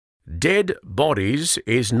Dead Bodies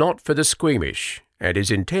is not for the squeamish and is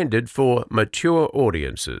intended for mature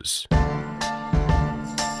audiences.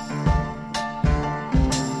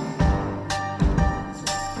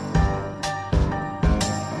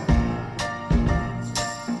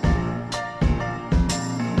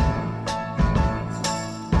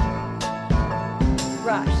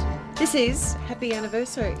 Right. This is Happy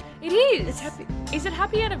Anniversary. It is. It's happy. Is it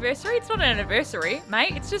happy anniversary? It's not an anniversary,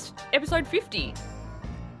 mate. It's just episode 50.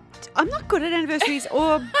 I'm not good at anniversaries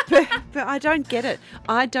but I don't get it.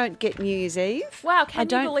 I don't get New Year's Eve. Wow, I can you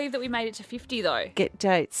don't believe that we made it to 50 though? get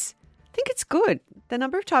dates. I think it's good. The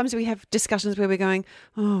number of times we have discussions where we're going,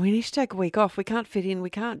 oh, we need to take a week off. We can't fit in. We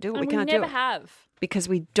can't do it. And we can't never do it. have. Because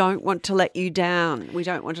we don't want to let you down. We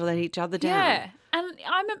don't want to let each other down. Yeah.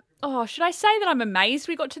 And should I say that I'm amazed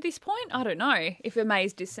we got to this point? I don't know if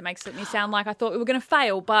amazed just makes me sound like I thought we were going to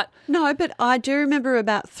fail, but No, but I do remember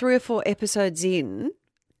about 3 or 4 episodes in,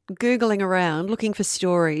 Googling around, looking for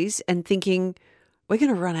stories and thinking, we're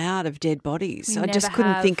going to run out of dead bodies. We I just never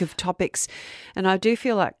couldn't have. think of topics. And I do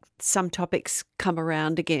feel like some topics come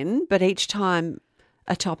around again, but each time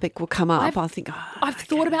a topic will come up, I think, I've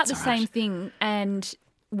thought about the same thing. And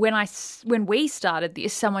when we started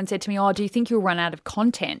this, someone said to me, do you think you'll run out of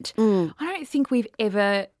content? I don't think we've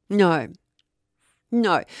ever... No,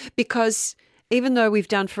 because even though we've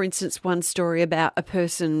done, for instance, one story about a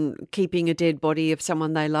person keeping a dead body of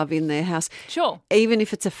someone they love in their house, Sure. even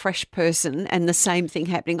if it's a fresh person and the same thing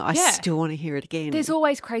happening, I Yeah. still want to hear it again. There's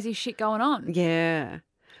always crazy shit going on. Yeah.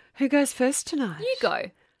 Who goes first tonight? You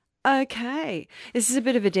go. Okay. This is a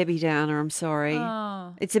bit of a Debbie Downer, I'm sorry.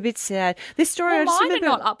 Oh. It's a bit sad. This story, Well, I just mine are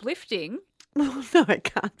remember... not uplifting. Well, no, it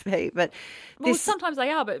can't be, but Well, this... sometimes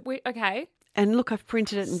they are, but okay. And look, I've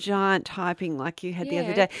printed it in giant typing like you had the other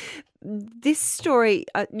Yeah. day. This story,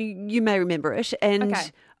 you may remember it, and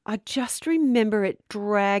Okay. I just remember it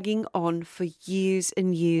dragging on for years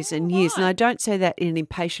and years and years. And I don't say that in an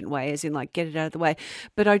impatient way, as in like get it out of the way,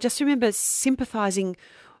 but I just remember sympathising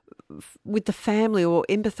with the family or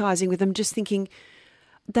empathising with them, just thinking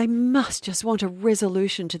they must just want a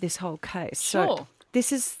resolution to this whole case. Sure. So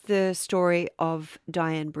this is the story of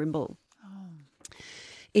Diane Brimble.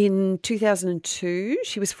 In 2002,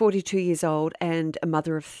 she was 42 years old and a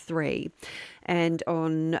mother of 3. And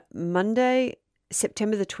on Monday,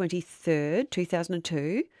 September the 23rd,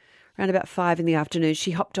 2002, around about 5 in the afternoon,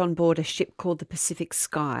 she hopped on board a ship called the Pacific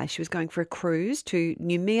Sky. She was going for a cruise to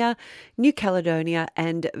Noumea, New Caledonia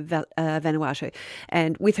and Vanuatu.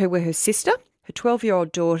 And with her were her sister, her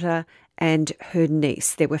 12-year-old daughter and her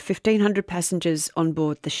niece. There were 1,500 passengers on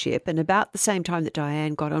board the ship, and about the same time that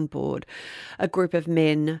Diane got on board, a group of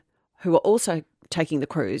men who were also taking the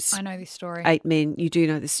cruise. I know this story. 8 men. You do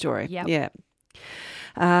know this story. Yep. Yeah.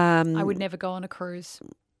 I would never go on a cruise.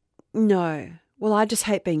 No. Well, I just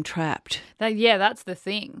hate being trapped. That's the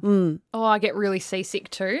thing. Mm. Oh, I get really seasick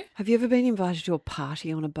too. Have you ever been invited to a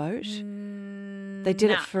party on a boat? They did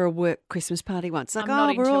it nah. for a work Christmas party once. Like, I'm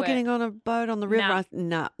not we're all into it. getting on a boat on the river.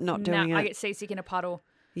 Nah. Not doing it. I get seasick in a puddle.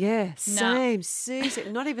 Yeah, same.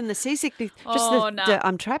 Seasick. Not even the seasickness, just Oh, the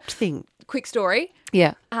I'm trapped thing. Quick story.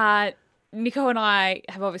 Yeah. Nico and I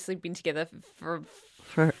have obviously been together for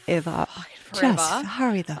Forever. forever. Just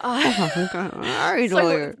hurry the hurry, So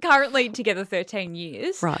we're currently together 13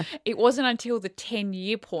 years. Right. It wasn't until the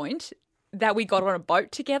 10-year point that we got on a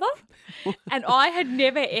boat together. And I had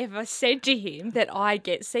never ever said to him that I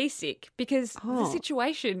get seasick because the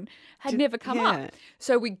situation had never come yeah. up.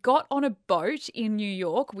 So we got on a boat in New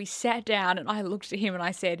York. We sat down and I looked at him and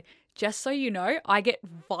I said, just so you know, I get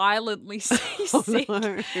violently seasick.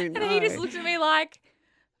 And he just looked at me like,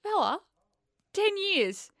 Bella, 10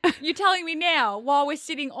 years. You're telling me now while we're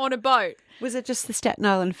sitting on a boat. Was it just the Staten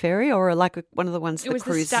Island ferry or like one of the ones It that was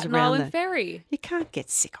the cruises Staten around Island there? ferry. You can't get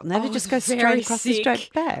sick on that. I It just was goes straight very across and sick.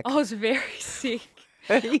 straight back. I was very sick.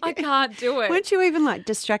 I can't do it. Weren't you even like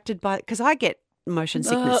distracted by, because I get motion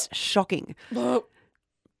sickness, shocking. No.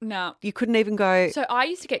 You couldn't even go, So I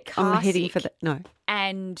used to get car I'm heading sick for the, no,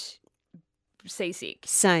 and seasick.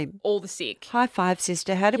 same. All the sick. High five,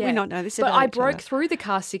 sister. How did we Yeah. not know this But about I each broke other? through the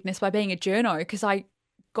car sickness by being a journo because I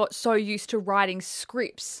got so used to writing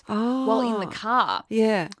scripts while in the car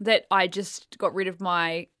Yeah. that I just got rid of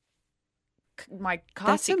my car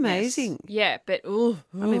That's sickness. amazing. Yeah, but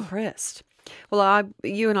I'm impressed. Well,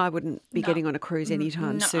 you and I wouldn't be getting on a cruise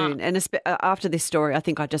anytime soon. And after this story, I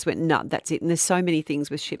think I just went, no, that's it. And there's so many things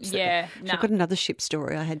with ships. Yeah, So I've got another ship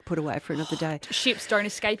story I had put away for another day. ships don't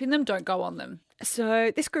escape in them, don't go on them.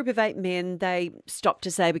 So this group of 8 men, they stopped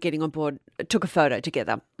as they were getting on board, took a photo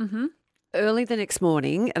together. Mm-hmm. early the next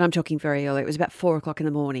morning, and I'm talking very early, it was about 4 o'clock in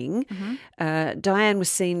the morning, Diane was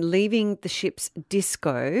seen leaving the ship's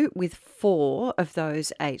disco with 4 of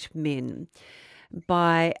those 8 men.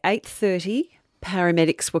 By 8:30,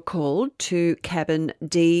 paramedics were called to cabin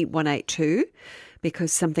D182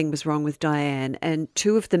 because something was wrong with Diane, and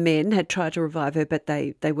 2 of the men had tried to revive her, but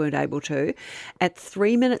they weren't able to. At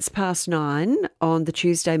 9:03 on the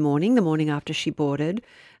Tuesday morning, the morning after she boarded,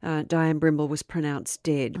 Diane Brimble was pronounced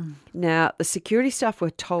dead. Now, the security staff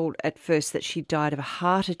were told at first that she died of a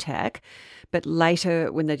heart attack, but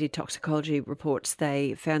later, when they did toxicology reports,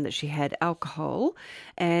 they found that she had alcohol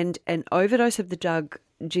and an overdose of the drug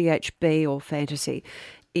GHB or Fantasy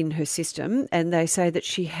in her system, and they say that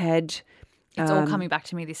she had... It's all coming back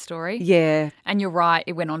to me, this story. Yeah. And you're right,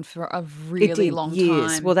 it went on for a really long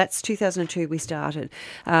time. Well, that's 2002 we started.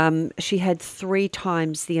 She had 3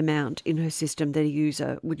 times the amount in her system that a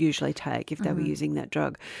user would usually take if they were using that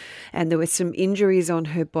drug. And there were some injuries on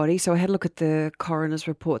her body. So I had a look at the coroner's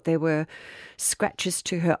report. There were scratches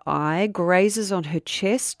to her eye, grazes on her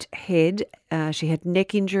chest, head. She had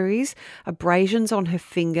neck injuries, abrasions on her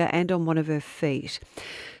finger and on one of her feet.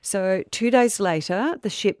 So 2 days later, the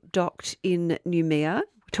ship docked in Noumea.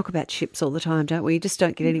 We talk about ships all the time, don't we? You just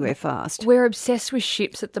don't get anywhere fast. We're obsessed with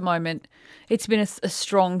ships at the moment. It's been a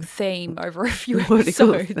strong theme over a few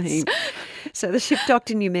Political episodes. theme. So the ship docked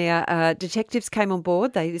in Noumea. Detectives came on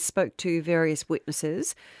board. They spoke to various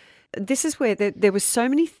witnesses. This is where there were so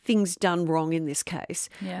many things done wrong in this case,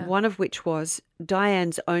 one of which was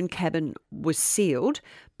Diane's own cabin was sealed,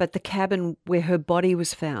 but the cabin where her body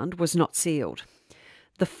was found was not sealed.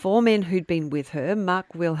 The 4 men who'd been with her,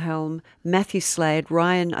 Mark Wilhelm, Matthew Slade,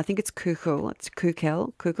 Ryan, I think it's Kukel,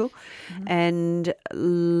 and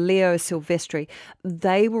Leo Silvestri,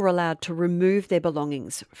 they were allowed to remove their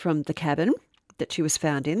belongings from the cabin that she was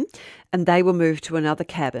found in, and they were moved to another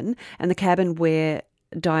cabin, and the cabin where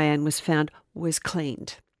Diane was found was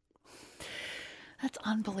cleaned. That's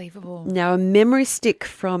unbelievable. Now, a memory stick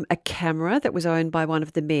from a camera that was owned by one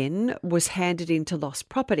of the men was handed into lost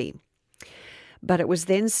property. But it was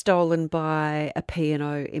then stolen by a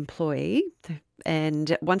P&O employee.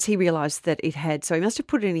 And once he realised that it had, so he must have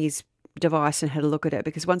put it in his device and had a look at it,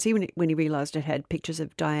 because when he realised it had pictures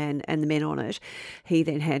of Diane and the men on it, he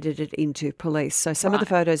then handed it into police. So some of the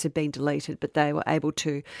photos had been deleted, but they were able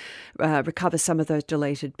to recover some of those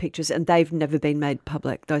deleted pictures, and they've never been made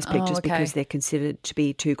public, those pictures, because they're considered to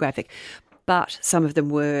be too graphic. But some of them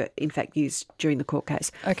were, in fact, used during the court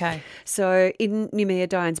case. Okay. So in Noumea,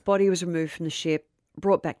 Diane's body was removed from the ship,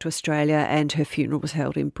 brought back to Australia, and her funeral was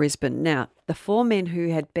held in Brisbane. Now, the 4 men who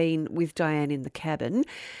had been with Diane in the cabin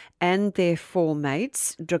and their 4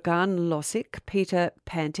 mates, Dragan Losic, Peter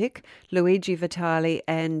Pantic, Luigi Vitali,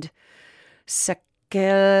 and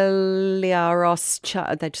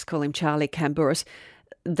Sakeliaros, they just call him Charlie Camburis,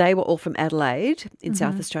 they were all from Adelaide in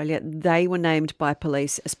South Australia. They were named by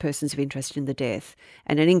police as persons of interest in the death,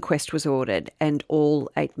 and an inquest was ordered, and all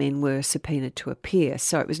 8 men were subpoenaed to appear.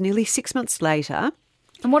 So it was nearly 6 months later.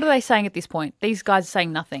 And what are they saying at this point? These guys are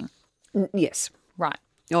saying nothing? Yes. Right.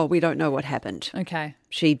 Oh, we don't know what happened. Okay.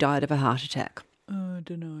 She died of a heart attack. Oh, I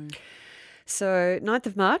don't know. So 9th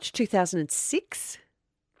of March 2006.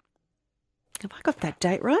 Have I got that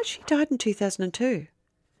date right? She died in 2002.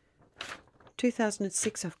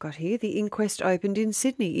 2006 I've got here. The inquest opened in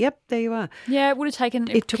Sydney. Yep, there you are. Yeah, it would have taken...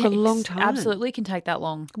 It took a long time. Absolutely can take that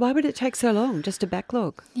long. Why would it take so long? Just a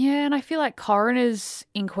backlog. Yeah, and I feel like coroner's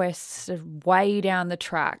inquests are way down the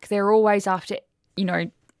track. They're always after,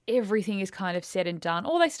 everything is kind of said and done.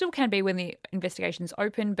 Or they still can be when the investigation's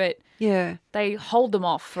open, but they hold them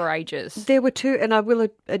off for ages. There were 2, and I will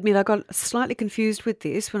admit I got slightly confused with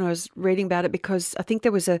this when I was reading about it, because I think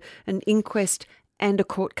there was an inquest and a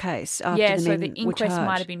court case after the men so the inquest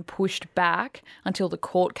might have been pushed back until the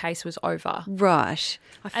court case was over. Right.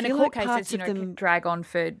 And a court case can drag on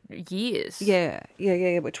for years. Yeah,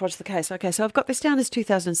 which was the case. Okay, so I've got this down as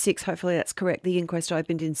 2006. Hopefully that's correct. The inquest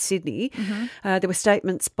opened in Sydney. There were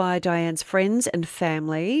statements by Diane's friends and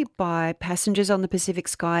family, by passengers on the Pacific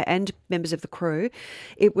Sky and members of the crew.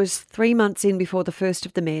 It was 3 months in before the first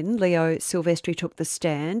of the men, Leo Silvestri, took the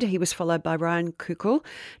stand. He was followed by Ryan Kukel,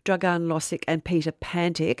 Dragan Losic and Peter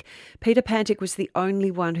Pantic. Peter Pantic was the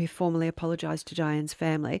only one who formally apologised to Diane's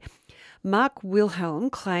family. Mark Wilhelm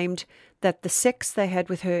claimed that the sex they had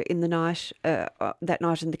with her in the night, that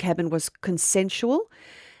night in the cabin, was consensual,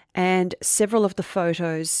 and several of the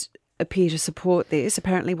photos appear to support this.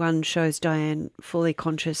 Apparently one shows Diane fully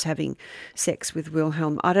conscious having sex with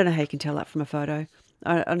Wilhelm. I don't know how you can tell that from a photo.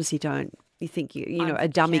 I honestly don't. you think, a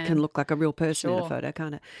dummy can look like a real person in a photo,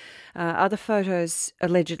 can't it? Other photos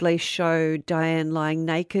allegedly show Diane lying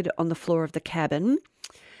naked on the floor of the cabin,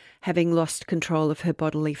 having lost control of her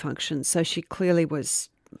bodily functions. So she clearly was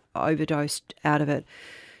overdosed out of it.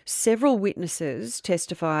 Several witnesses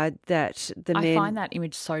testified that the men... I find that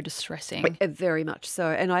image so distressing. Very much so.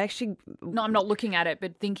 And I actually... No, I'm not looking at it,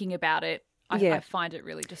 but thinking about it, I find it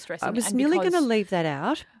really distressing. I was nearly going to leave that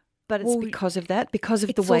out, but it's because of that, because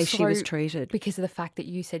of the way she was treated. Because of the fact that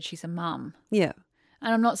you said she's a mum. Yeah.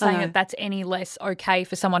 And I'm not saying that that's any less okay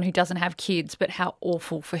for someone who doesn't have kids, but how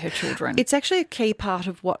awful for her children. It's actually a key part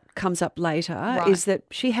of what comes up later is that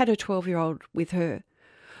she had her 12-year-old with her.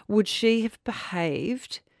 Would she have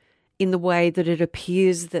behaved in the way that it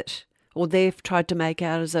appears that, or they've tried to make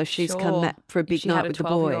out as though she's come out for a big night with the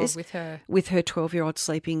boys, with her 12-year-old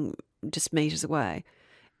sleeping just meters away?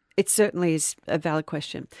 It certainly is a valid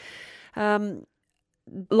question.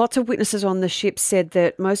 Lots of witnesses on the ship said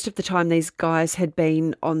that most of the time these guys had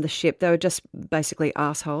been on the ship, they were just basically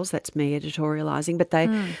assholes. That's me editorialising. But they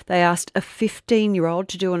asked a 15-year-old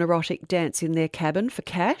to do an erotic dance in their cabin for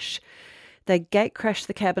cash. They gate crashed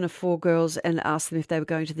the cabin of 4 girls and asked them if they were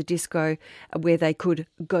going to the disco where they could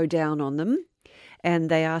go down on them. And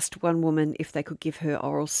they asked one woman if they could give her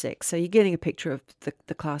oral sex. So you're getting a picture of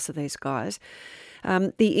the class of these guys.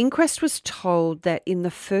 The inquest was told that in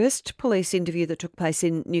the first police interview that took place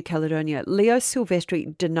in New Caledonia, Leo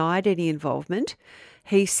Silvestri denied any involvement.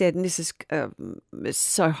 He said, and this is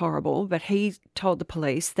so horrible, but he told the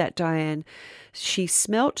police that Diane, she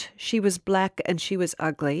smelt, she was black and she was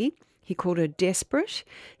ugly. He called her desperate.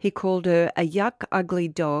 He called her a yuck, ugly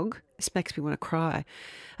dog. This makes me want to cry.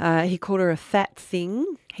 He called her a fat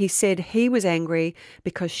thing. He said he was angry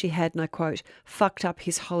because she had, and I quote, fucked up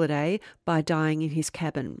his holiday by dying in his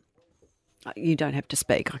cabin. You don't have to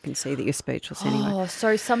speak. I can see that you're speechless anyway. Oh,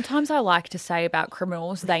 so sometimes I like to say about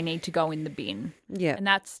criminals, they need to go in the bin. Yeah. And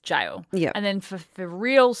that's jail. Yeah. And then for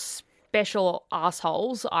real special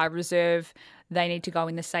assholes, I reserve they need to go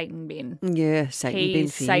in the Satan bin. Yeah, Satan bin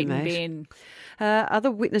for Satan you, mate. bin. Other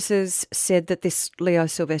witnesses said that this Leo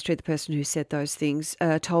Silvestri, the person who said those things,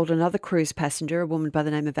 told another cruise passenger, a woman by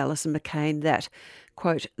the name of Alison McCain, that,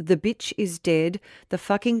 quote, the bitch is dead, the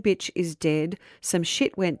fucking bitch is dead, some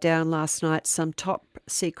shit went down last night, some top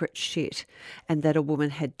secret shit, and that a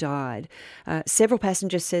woman had died. Several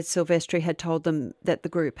passengers said Silvestri had told them that the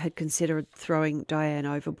group had considered throwing Diane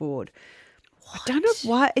overboard. What? I don't know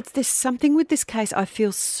why. There's something with this case. I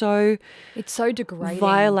feel so... It's so degrading.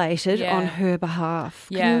 Violated on her behalf.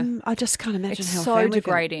 Yeah. I just can't imagine it's how so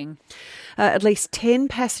degrading. At least 10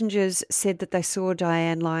 passengers said that they saw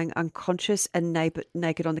Diane lying unconscious and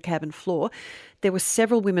naked on the cabin floor. There were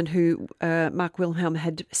several women who Mark Wilhelm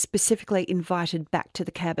had specifically invited back to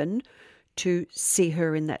the cabin to see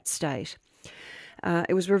her in that state.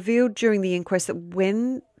 It was revealed during the inquest that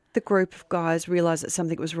when the group of guys realised that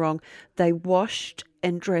something was wrong, they washed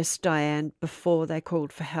and dressed Diane before they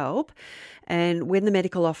called for help. And when the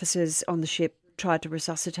medical officers on the ship tried to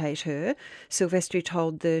resuscitate her, Silvestri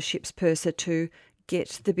told the ship's purser to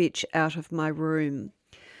get the bitch out of my room.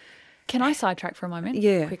 Can I sidetrack for a moment?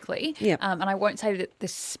 Yeah. Quickly? Yeah. And I won't say that the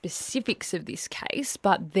specifics of this case,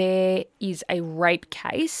 but there is a rape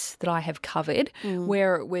case that I have covered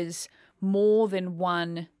where it was more than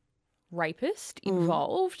one rapist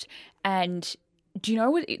involved. And do you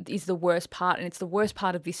know what is the worst part? And it's the worst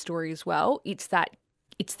part of this story as well. It's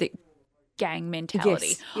the gang mentality.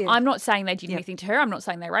 Yes, yeah. I'm not saying they did anything to her. I'm not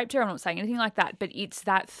saying they raped her. I'm not saying anything like that. But it's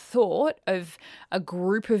that thought of a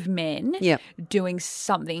group of men doing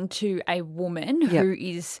something to a woman who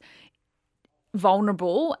is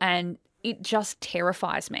vulnerable, and it just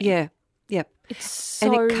terrifies me. Yeah. Yep. It's so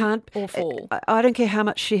and it can't, awful. I don't care how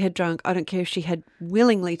much she had drunk. I don't care if she had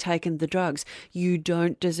willingly taken the drugs. You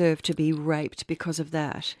don't deserve to be raped because of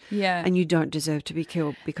that. Yeah. And you don't deserve to be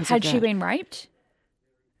killed because of that. Had she been raped?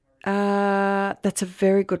 That's a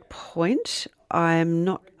very good point. I'm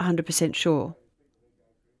not 100% sure.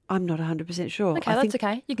 I'm not 100% sure. Okay, that's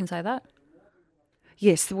okay. You can say that.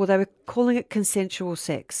 Yes. Well, they were calling it consensual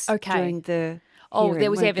sex during the hearing,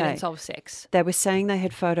 there was weren't evidence they? of sex. They were saying they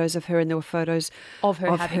had photos of her, and there were photos of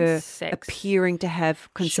her having sex, appearing to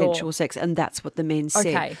have consensual sex, and that's what the men said.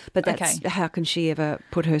 Okay. But how can she ever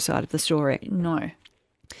put her side of the story? No.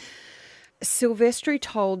 Silvestri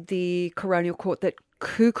told the coronial court that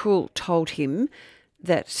Kukul told him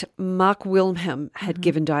that Mark Wilhelm had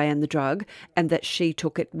given Diane the drug and that she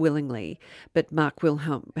took it willingly, but Mark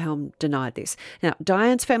Wilhelm denied this. Now,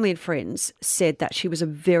 Diane's family and friends said that she was a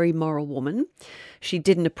very moral woman. She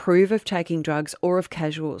didn't approve of taking drugs or of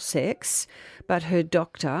casual sex, but her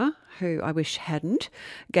doctor, who I wish hadn't,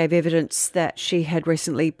 gave evidence that she had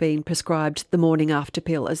recently been prescribed the morning after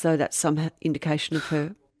pill, as though that's some indication of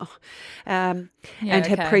her. And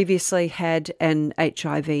had previously had an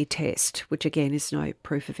HIV test, which again is no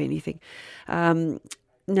proof of anything. Now,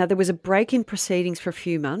 there was a break in proceedings for a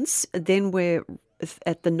few months. Then we're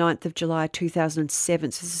at the 9th of July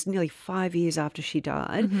 2007, so this is nearly 5 years after she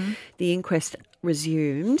died, the inquest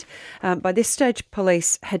resumed. By this stage,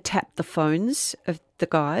 police had tapped the phones of the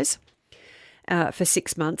guys for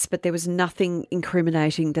 6 months, but there was nothing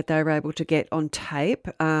incriminating that they were able to get on tape.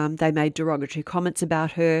 They made derogatory comments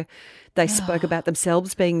about her. They spoke about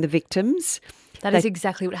themselves being the victims. That is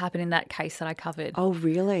exactly what happened in that case that I covered. Oh,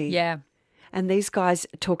 really? Yeah. And these guys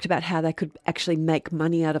talked about how they could actually make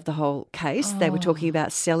money out of the whole case. They were talking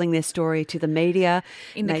about selling their story to the media.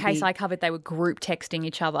 In the case I covered, they were group texting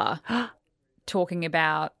each other, talking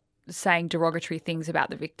about saying derogatory things about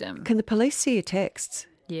the victim. Can the police see your texts?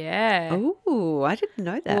 Yeah. Oh, I didn't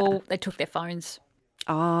know that. Well, they took their phones.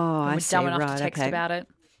 Oh, I see. Dumb enough to text about it.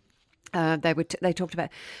 They talked about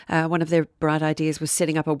one of their bright ideas was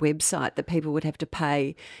setting up a website that people would have to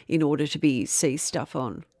pay in order to see stuff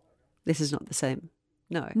on. This is not the same.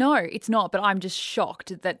 No, it's not, but I'm just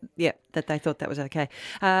shocked that... Yeah, that they thought that was okay.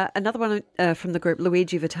 Another one from the group,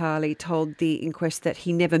 Luigi Vitali, told the inquest that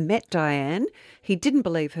he never met Diane. He didn't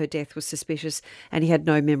believe her death was suspicious and he had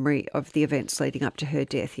no memory of the events leading up to her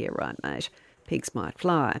death. Yeah, right, mate. Pigs might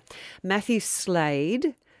fly. Matthew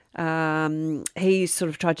Slade, he sort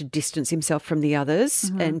of tried to distance himself from the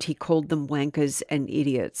others and he called them wankers and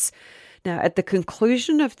idiots. Now, at the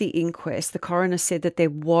conclusion of the inquest, the coroner said that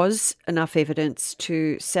there was enough evidence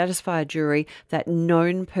to satisfy a jury that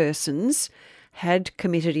known persons had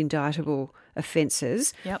committed indictable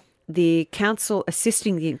offences. Yep. The counsel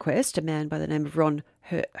assisting the inquest, a man by the name of Ron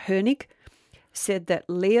Hernig, said that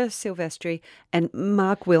Leah Silvestri and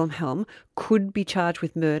Mark Wilhelm could be charged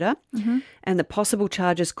with murder and the possible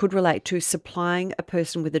charges could relate to supplying a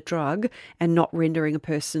person with a drug and not rendering a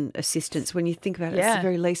person assistance. When you think about it, it's the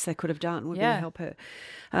very least they could have done would be to help her.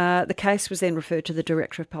 The case was then referred to the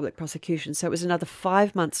Director of Public Prosecution. So it was another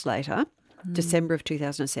 5 months later, December of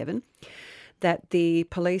 2007, that the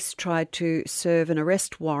police tried to serve an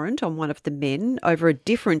arrest warrant on one of the men over a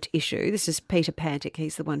different issue. This is Peter Pantic.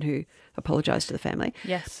 He's the one who apologised to the family.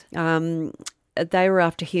 Yes. They were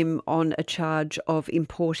after him on a charge of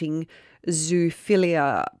importing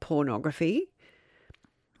zoophilia pornography.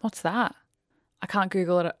 What's that? I can't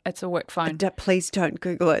Google it. It's a work phone. Please don't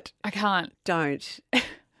Google it. I can't. Don't.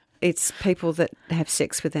 It's people that have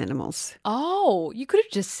sex with animals. Oh, you could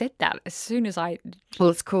have just said that as soon as I... Well,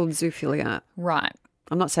 it's called zoophilia. Right.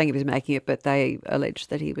 I'm not saying he was making it, but they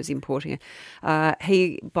alleged that he was importing it.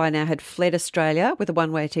 He, by now, had fled Australia with a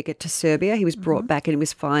one-way ticket to Serbia. He was brought back and he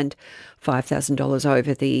was fined $5,000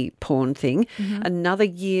 over the porn thing. Another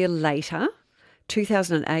year later,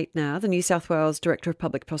 2008 now, the New South Wales Director of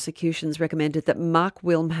Public Prosecutions recommended that Mark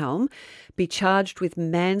Wilhelm be charged with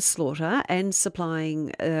manslaughter and supplying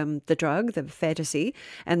the drug, the fantasy,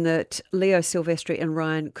 and that Leo Silvestri and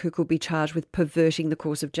Ryan Kukul be charged with perverting the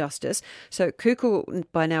course of justice. So Kukul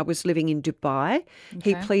by now was living in Dubai. Okay.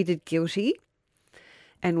 He pleaded guilty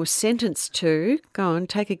and was sentenced to, go on,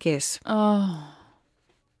 take a guess. Oh.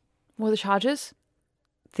 What were the charges?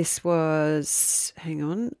 This was, hang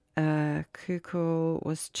on, Kukul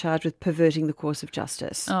was charged with perverting the course of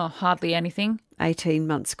justice. Oh, hardly anything. 18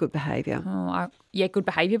 months good behaviour. Oh, good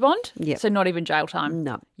behaviour bond? Yeah. So not even jail time?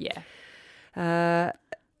 No. Yeah.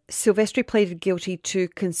 Silvestri pleaded guilty to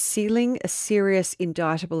concealing a serious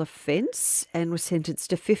indictable offence and was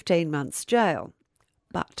sentenced to 15 months jail.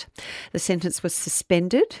 But the sentence was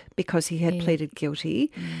suspended because he had pleaded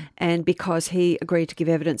guilty and because he agreed to give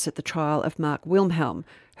evidence at the trial of Mark Wilhelm,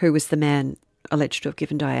 who was the man alleged to have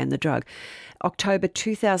given Diane the drug. October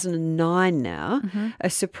 2009 now, a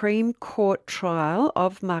Supreme Court trial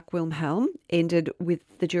of Mark Wilhelm ended with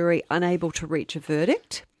the jury unable to reach a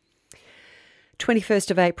verdict.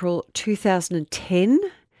 21st of April 2010,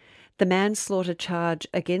 the manslaughter charge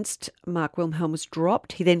against Mark Wilhelm was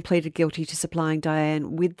dropped. He then pleaded guilty to supplying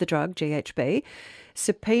Diane with the drug, GHB.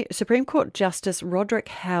 Supreme Court Justice Roderick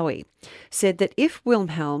Howie said that if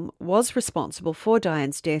Wilhelm was responsible for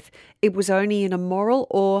Diane's death, it was only in a moral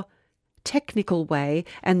or technical way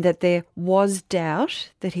and that there was doubt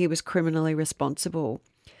that he was criminally responsible.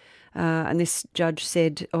 And this judge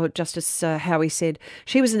said, or Justice Howie said,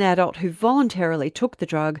 she was an adult who voluntarily took the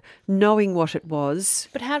drug, knowing what it was.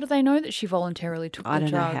 But how do they know that she voluntarily took the drug? I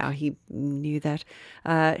don't know how he knew that.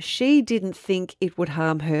 She didn't think it would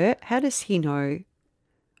harm her. How does he know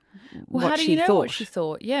Well, what how do she you know thought? what she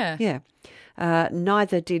thought? Yeah. Yeah.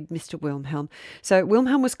 Neither did Mr. Wilhelm. So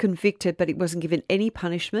Wilhelm was convicted, but he wasn't given any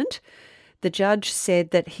punishment. The judge said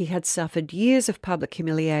that he had suffered years of public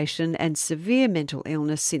humiliation and severe mental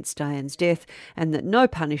illness since Diane's death, and that no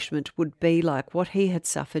punishment would be like what he had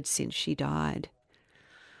suffered since she died.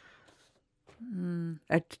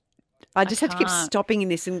 I just had to keep can't. stopping in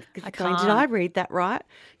this and I going, did can't. I read that right?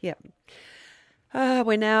 Yeah.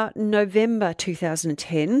 We're now November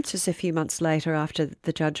 2010, just a few months later after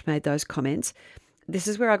the judge made those comments. This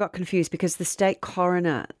is where I got confused because the state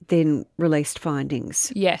coroner then released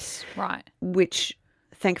findings, Yes, right. which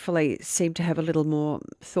thankfully seemed to have a little more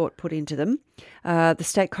thought put into them. The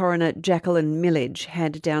state coroner, Jacqueline Millage,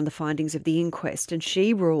 handed down the findings of the inquest, and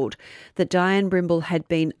she ruled that Diane Brimble had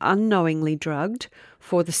been unknowingly drugged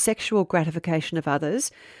for the sexual gratification of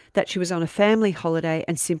others, that she was on a family holiday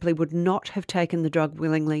and simply would not have taken the drug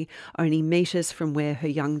willingly, only metres from where her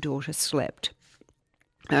young daughter slept.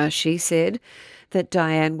 She said that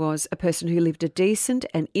Diane was a person who lived a decent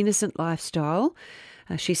and innocent lifestyle.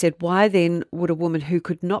 She said, why then would a woman who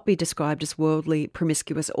could not be described as worldly,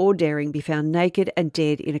 promiscuous or daring be found naked and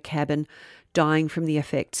dead in a cabin, dying from the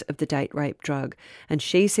effects of the date rape drug? And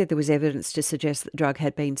she said there was evidence to suggest that the drug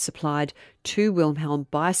had been supplied to Wilhelm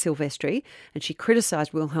by Silvestri, and she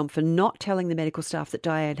criticised Wilhelm for not telling the medical staff that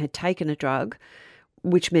Diane had taken a drug,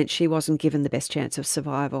 which meant she wasn't given the best chance of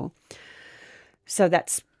survival. So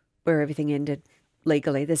that's where everything ended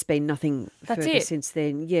legally. There's been nothing further since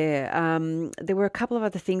then. Yeah. There were a couple of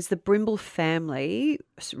other things. The Brimble family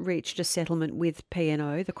reached a settlement with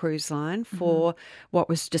P&O, the cruise line, for what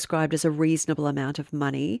was described as a reasonable amount of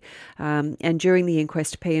money. And during the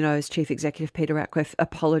inquest, P&O's chief executive, Peter Ratcliffe,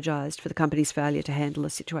 apologised for the company's failure to handle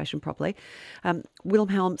the situation properly.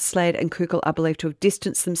 Wilhelm, Slade and Kukul are believed to have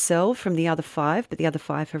distanced themselves from the other five, but the other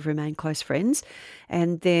five have remained close friends.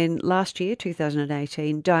 And then last year,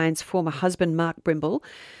 2018, Diane's former husband, Mark Brimble,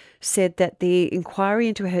 said that the inquiry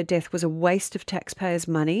into her death was a waste of taxpayers'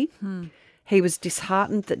 money. He was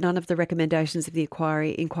disheartened that none of the recommendations of the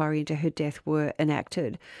inquiry into her death were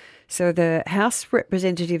enacted. So the House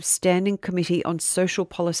Representatives Standing Committee on Social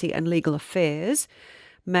Policy and Legal Affairs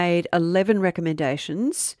made 11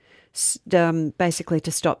 recommendations, basically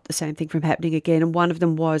to stop the same thing from happening again. And one of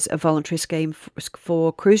them was a voluntary scheme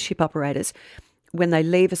for cruise ship operators when they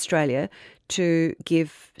leave Australia to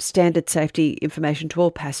give standard safety information to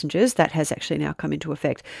all passengers. That has actually now come into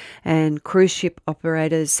effect. And cruise ship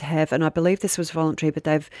operators have, and I believe this was voluntary, but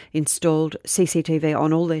they've installed CCTV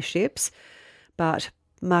on all their ships. But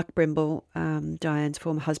Mark Brimble, Diane's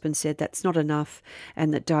former husband, said that's not enough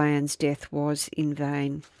and that Diane's death was in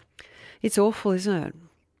vain. It's awful, isn't it?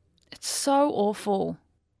 It's so awful.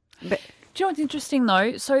 But Do you know what's interesting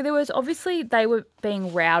though? So there was obviously they were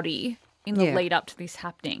being rowdy in the lead up to this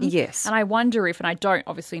happening. Yes. And I wonder if, and I don't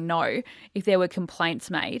obviously know, if there were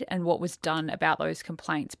complaints made and what was done about those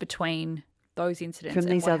complaints between those incidents. from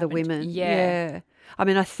and these what other happened. women. Yeah. I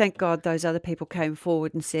mean, I thank God those other people came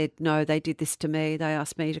forward and said, no, they did this to me. They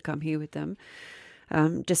asked me to come here with them,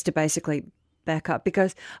 just to basically back up.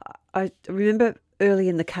 Because I remember early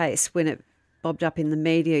in the case when it bobbed up in the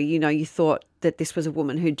media, you know, you thought that this was a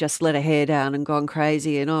woman who'd just let her hair down and gone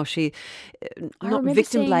crazy and, not remember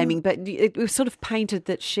victim blaming, but it was sort of painted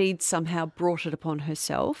that she'd somehow brought it upon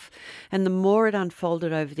herself. And the more it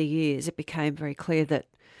unfolded over the years, it became very clear that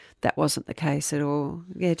that wasn't the case at all.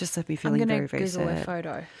 Yeah, it just left me feeling very, very sad. I'm going to Google a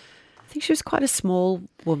photo. I think she was quite a small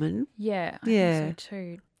woman. Yeah, I think so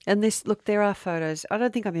too. And there are photos. I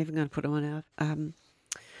don't think I'm even going to put them on our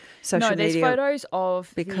social No, there's media. photos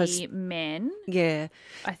of because- the men, Yeah.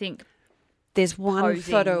 I think, There's one posing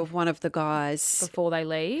photo of one of the guys. before they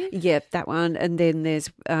leave. Yeah, that one. And then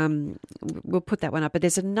there's, we'll put that one up. But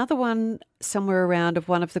there's another one somewhere around of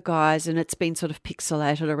one of the guys, and it's been sort of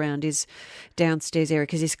pixelated around his downstairs area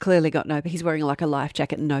because he's clearly got he's wearing like a life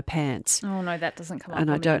jacket and no pants. Oh, no, that doesn't come up And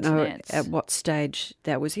on I don't the know internet. at what stage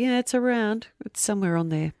that was. Yeah, it's around. It's somewhere on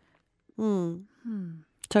there.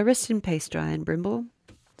 So rest in peace, Diane Brimble.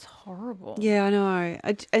 It's horrible. Yeah, I know.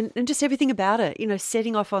 And just everything about it, you know,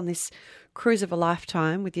 setting off on this cruise of a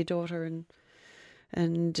lifetime with your daughter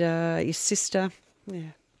and your sister.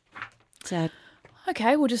 Yeah, sad.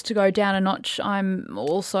 Okay, well, just to go down a notch, I'm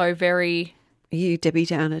also very... Are you Debbie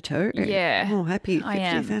Downer too? Yeah, Oh, happy I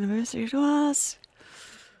am. 50th anniversary to us.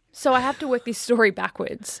 So I have to work this story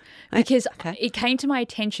backwards because it came to my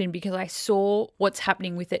attention because I saw what's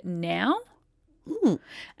happening with it now.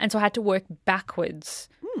 And so I had to work backwards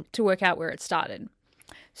to work out where it started.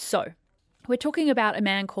 So we're talking about a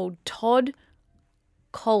man called Todd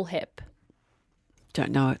Kohlhepp.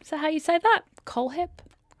 Don't know it. Is that how you say that? Kohlhepp?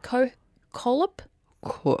 Kohlhepp?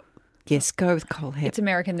 Yes, go with Kohlhepp. It's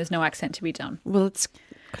American. There's no accent to be done. Well, it's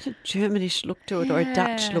got a Germanish look to it or a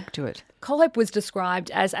Dutch look to it. Kohlhepp was described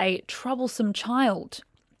as a troublesome child.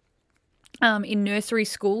 In nursery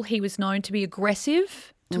school, he was known to be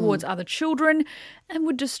aggressive towards other children and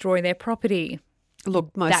would destroy their property.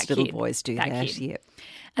 Look, most little kid. boys do that. Yeah.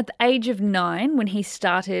 At the age of 9, when he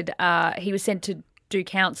started, he was sent to do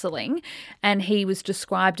counselling, and he was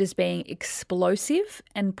described as being explosive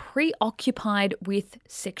and preoccupied with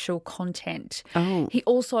sexual content. Oh. He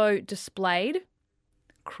also displayed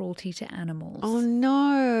cruelty to animals. Oh,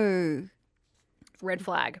 no. Red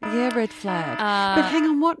flag. Yeah, red flag. But hang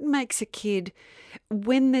on, what makes a kid,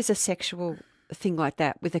 when there's a sexual thing like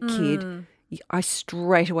that with a kid, I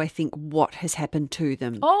straight away think what has happened to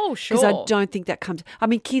them. Oh, sure. Because I don't think that comes. I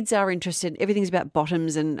mean, kids are interested. Everything's about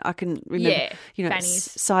bottoms, and I can remember.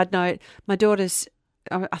 Fannies. Side note: my daughter's.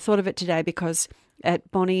 I thought of it today because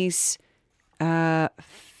at Bonnie's 5th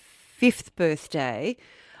birthday,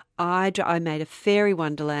 I made a fairy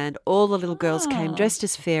wonderland. All the little girls came dressed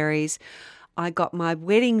as fairies. I got my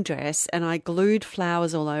wedding dress and I glued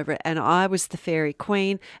flowers all over it, and I was the fairy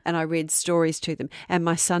queen, and I read stories to them. And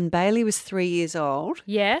my son Bailey was 3 years old.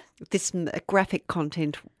 Yeah. This graphic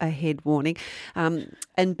content ahead warning.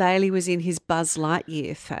 And Bailey was in his Buzz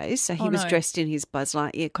Lightyear phase, so he was dressed in his Buzz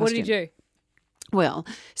Lightyear costume. What did he do? Well,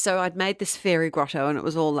 so I'd made this fairy grotto and it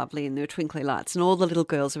was all lovely and there were twinkly lights and all the little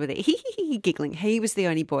girls were there giggling. He was the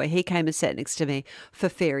only boy. He came and sat next to me for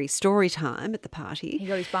fairy story time at the party. He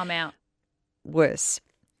got his bum out. Worse.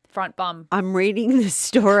 Front bum. I'm reading the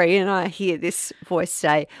story and I hear this voice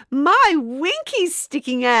say, "My winky's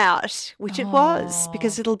sticking out," which it was,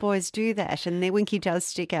 because little boys do that and their winky does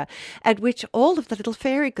stick out, at which all of the little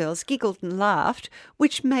fairy girls giggled and laughed,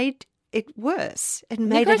 which made it worse. It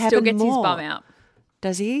made Nico it happen still gets more. his bum out.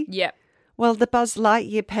 Does he? Yep. Well, the Buzz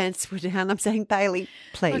Lightyear pants were down. I'm saying, Bailey,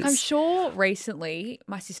 please. Like, I'm sure recently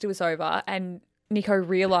my sister was over and Nico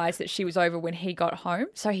realised that she was over when he got home.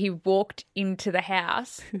 So he walked into the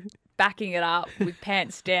house, backing it up with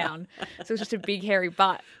pants down. So it was just a big hairy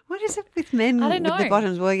butt. What is it with men I don't with the know.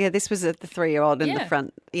 bottoms? Well, yeah, this was at the 3-year-old in the Yeah.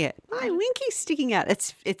 front. Yeah. My winky's sticking out.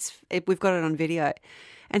 We've got it on video.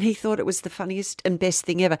 And he thought it was the funniest and best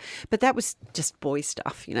thing ever. But that was just boy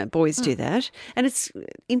stuff. You know, boys do that. And it's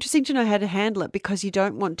interesting to know how to handle it, because you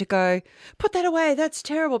don't want to go, put that away, that's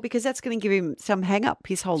terrible, because that's going to give him some hang up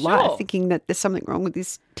his whole life, thinking that there's something wrong with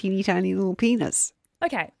this teeny tiny little penis.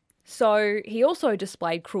 Okay. So he also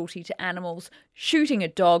displayed cruelty to animals, shooting a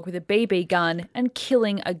dog with a BB gun and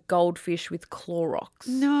killing a goldfish with Clorox.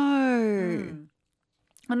 No.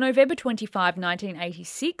 On November 25,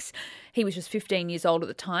 1986, he was just 15 years old at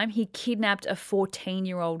the time, he kidnapped a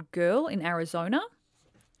 14-year-old girl in Arizona.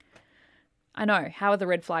 I know. How are the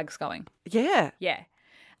red flags going? Yeah.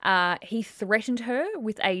 Yeah. He threatened her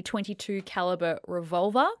with a .22 caliber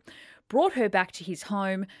revolver, brought her back to his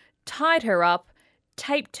home, tied her up,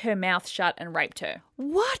 taped her mouth shut and raped her.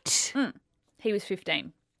 What? He was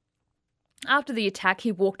 15. After the attack,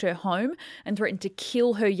 he walked her home and threatened to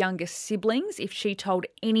kill her younger siblings if she told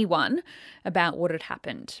anyone about what had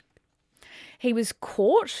happened. He was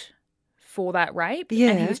caught for that rape,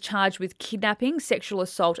 and he was charged with kidnapping, sexual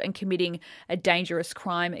assault and committing a dangerous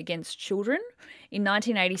crime against children. In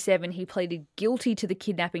 1987, he pleaded guilty to the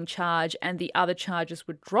kidnapping charge and the other charges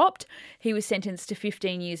were dropped. He was sentenced to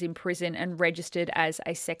 15 years in prison and registered as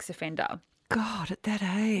a sex offender. God, at that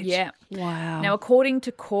age. Yeah. Wow. Now, according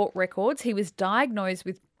to court records, he was diagnosed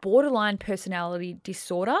with borderline personality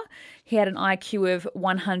disorder. He had an IQ of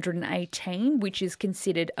 118, which is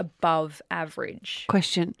considered above average.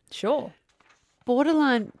 Question. Sure.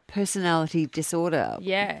 Borderline personality disorder.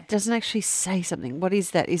 Yeah. Doesn't actually say something. What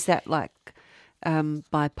is that? Is that like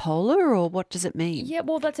bipolar, or what does it mean? Yeah,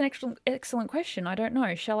 well, that's an excellent question. I don't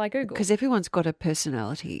know. Shall I Google? Because everyone's got a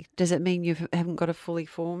personality. Does it mean you haven't got a fully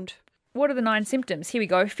formed? What are the 9 symptoms? Here we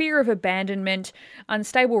go. Fear of abandonment,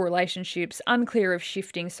 unstable relationships, unclear of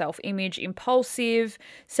shifting self-image, impulsive,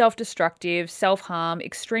 self-destructive, self-harm,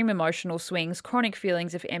 extreme emotional swings, chronic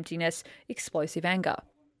feelings of emptiness, explosive anger.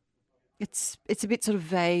 It's a bit sort of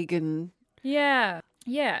vague and... Yeah.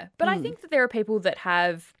 But I think that there are people that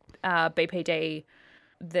have BPD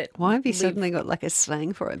that... Why have you live... suddenly got like a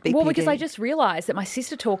slang for it, BPD? Well, because I just realised that my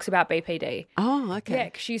sister talks about BPD. Oh, okay. Yeah,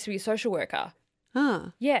 because she used to be a social worker. Huh.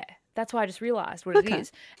 Yeah. That's why I just realised what it Okay.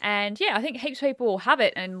 is. And, yeah, I think heaps of people have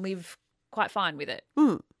it and live quite fine with it.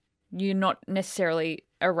 Mm. You're not necessarily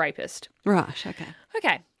a rapist. Right, okay.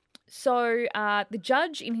 Okay. So the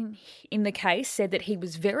judge in the case said that he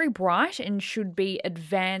was very bright and should be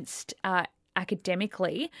advanced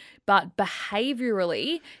academically, but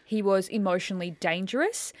behaviourally he was emotionally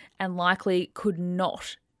dangerous and likely could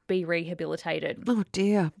not be rehabilitated. Oh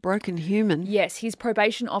dear, broken human. Yes, his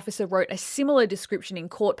probation officer wrote a similar description in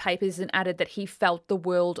court papers and added that he felt the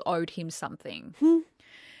world owed him something.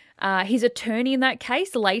 His attorney in that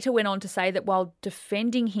case later went on to say that while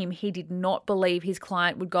defending him, he did not believe his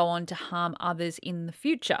client would go on to harm others in the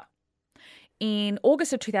future. In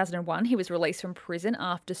August of 2001, he was released from prison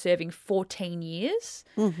after serving 14 years.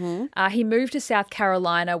 He moved to South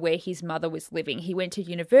Carolina where his mother was living. He went to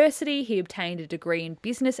university. He obtained a degree in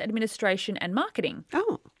business administration and marketing.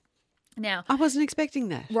 Oh, Now, I wasn't expecting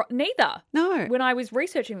that. neither. No. When I was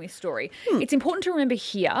researching this story, it's important to remember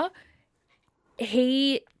here,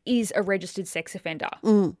 he is a registered sex offender.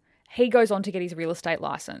 He goes on to get his real estate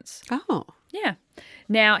license. Oh, Yeah.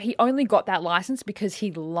 Now, he only got that license because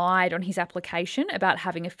he lied on his application about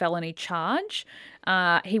having a felony charge.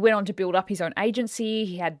 He went on to build up his own agency.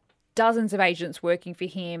 He had dozens of agents working for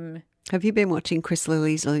him. have you been watching Chris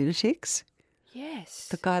Lilly's Lunatics? Yes.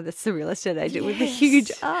 The guy that's the real estate agent with the Yes.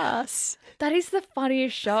 huge ass. That is the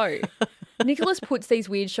funniest show. Nicholas puts these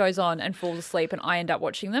weird shows on and falls asleep, and I end up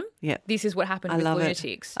watching them. Yeah. This is what happened I with love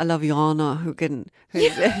Lunatics. it. I love Yana,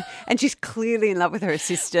 and she's clearly in love with her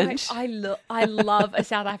assistant. I love a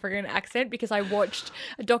South African accent because I watched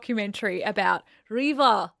a documentary about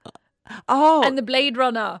Riva Oh, and the Blade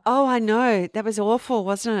Runner. oh, I know. That was awful,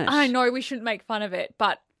 wasn't it? I know we shouldn't make fun of it,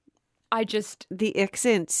 but I just, The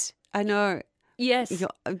accents. I know. yes.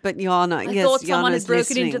 But Yana, I yes, thought someone Yana's had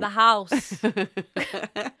broken into listening. the house.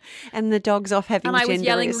 And the dog's off having And I was gender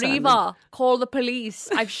yelling, reassignment. Riva, call the police.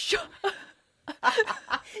 I've shot.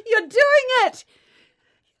 You're doing it.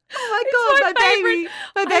 Oh my God, my favourite.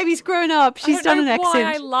 my baby's grown up. She's I don't done an know why I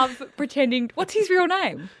accent. love pretending. What's his real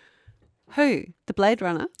name? Who? The Blade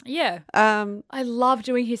Runner? Yeah. Um, I love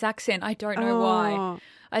doing his accent. I don't know why. oh.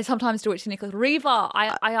 I sometimes do it to Nicholas. Riva,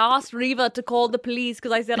 I asked Riva to call the police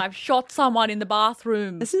because I said I've shot someone in the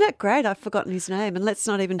bathroom. Isn't that great? I've forgotten his name, and let's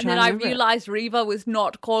not even And try then and I remember it. realised Riva was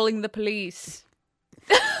not calling the police.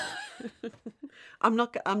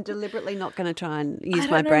 I'm deliberately not going to try and use I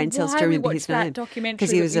my don't know brain cells why to we remember watched his that name documentary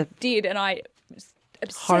he that was we a did, and I was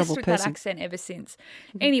obsessed horrible with person. that accent ever since.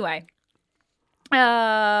 Anyway,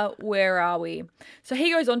 where are we? So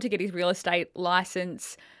he goes on to get his real estate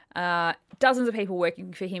license. Dozens of people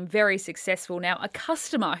working for him, very successful. Now, a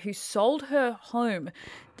customer who sold her home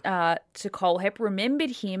to Kohlhepp remembered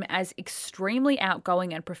him as extremely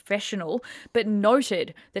outgoing and professional, but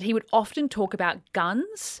noted that he would often talk about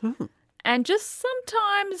guns and just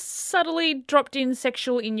sometimes subtly dropped in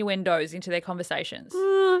sexual innuendos into their conversations.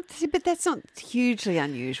 But that's not hugely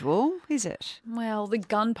unusual, is it? Well, the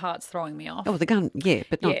gun part's throwing me off. Oh, the gun, yeah,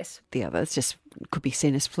 but not Yes. the other. It's just could be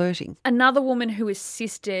seen as flirting. Another woman who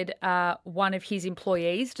assisted one of his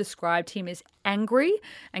employees described him as angry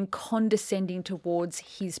and condescending towards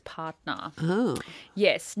his partner. Oh,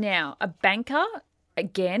 Yes. Now, a banker,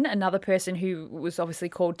 again, another person who was obviously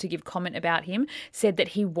called to give comment about him, said that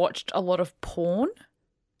he watched a lot of porn.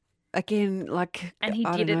 again, like And he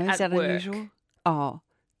I did don't it know, is at that work. unusual? Oh,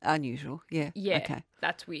 unusual. Yeah. Yeah. Okay.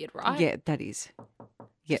 That's weird, right? Yeah, that is.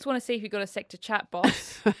 Yeah. Just want to see if you got a sec to chat,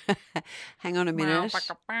 boss. Hang on a minute.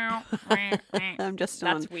 I'm just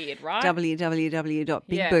on That's weird, right?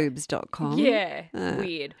 www.bigboobs.com. Yeah,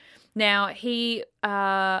 weird. Now, he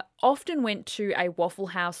often went to a Waffle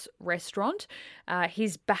House restaurant.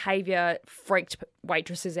 His behaviour freaked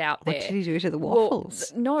waitresses out there. What did he do to the Well,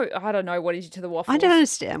 waffles? no, I don't know what he did to the waffles. I don't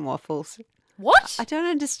understand waffles. What? I don't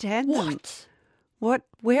understand them. What? What?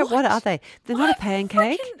 Where? What are they? They're not a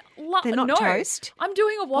pancake. They're not no. toast. I'm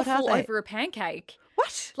doing a What are waffle they? over a pancake.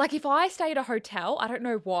 What? Like if I stay at a hotel, I don't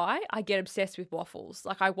know why, I get obsessed with waffles.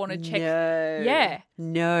 Like I want to check. No. Yeah.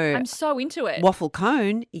 No. I'm so into it. Waffle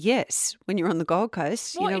cone, yes. When you're on the Gold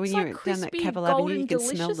Coast, Well, you know, it's when like you're down that crispy Cavill Avenue, golden you can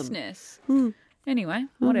smell them. deliciousness. Anyway,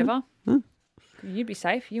 whatever. You'd be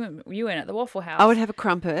safe. You went at the Waffle House. I would have a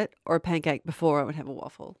crumpet or a pancake before I would have a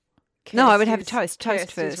waffle. No, I would have a toast. Toast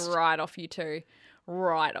Kirst is first. right off you two.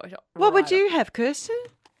 Right. What would you have, Kirsten?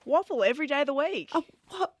 Waffle every day of the week. Oh,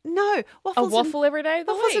 what? No, A waffles. waffle every day of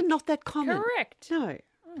the waffles week. are not that common. Correct. No.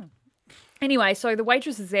 Anyway, so the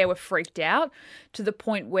waitresses there were freaked out to the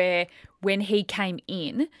point where when he came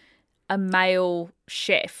in, a male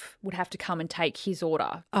chef would have to come and take his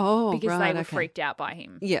order Oh, because right, they were okay. freaked out by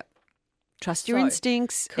him. Yeah. Trust your So,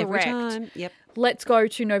 instincts every correct. time. Yep. Let's go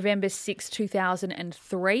to November 6,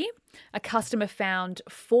 2003. A customer found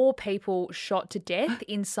 4 people shot to death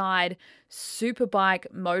inside Superbike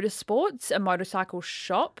Motorsports, a motorcycle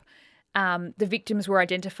shop. The victims were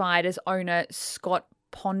identified as owner Scott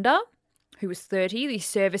Ponder, who was 30, the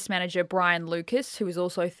service manager Brian Lucas, who was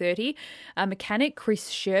also 30, a mechanic Chris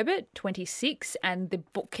Sherbert, 26, and the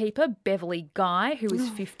bookkeeper Beverly Guy, who was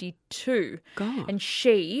 52. God. And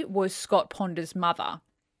she was Scott Ponder's mother.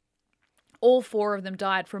 All 4 of them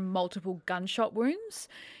died from multiple gunshot wounds.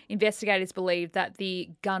 Investigators believe that the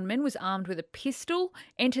gunman was armed with a pistol,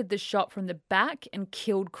 entered the shop from the back and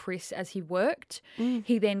killed Chris as he worked.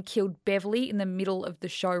 He then killed Beverly in the middle of the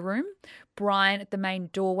showroom, Brian at the main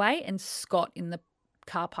doorway, and Scott in the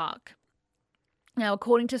car park. Now,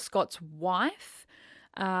 according to Scott's wife,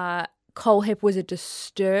 Kohlhepp was a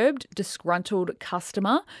disturbed, disgruntled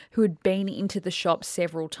customer who had been into the shop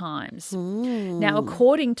several times. Now,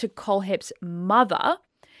 according to Kohlhepp's mother,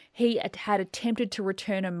 he had attempted to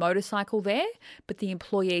return a motorcycle there, but the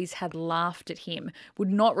employees had laughed at him,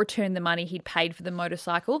 would not return the money he'd paid for the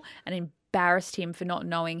motorcycle, and embarrassed him for not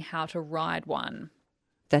knowing how to ride one,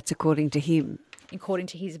 That's according to him. according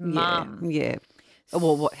to his mum. Yeah.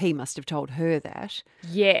 Well, what he must have told her that.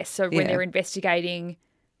 Yeah, so when Yeah. they're investigating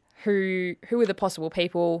who are the possible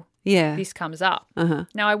people, Yeah. this comes up. Uh-huh.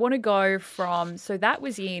 Now, I want to go from, so that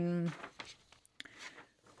was in,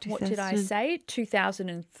 what did I 2000 say?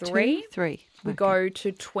 2003. 3. We go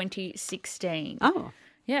to 2016. Oh.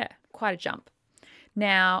 Yeah, quite a jump.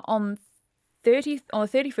 Now, on the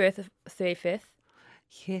 35th,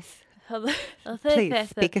 Yes. the Please 35th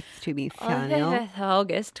speaketh to me, on the Daniel. 35th of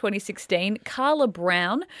August 2016, Carla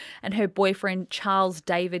Brown and her boyfriend Charles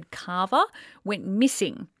David Carver went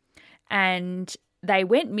missing. And they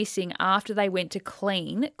went missing after they went to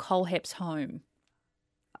clean Kohlhepp's home.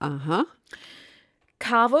 Uh-huh.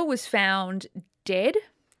 Carver was found dead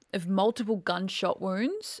of multiple gunshot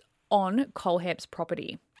wounds on Kohlhepp's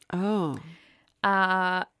property. Oh.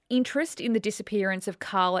 Interest in the disappearance of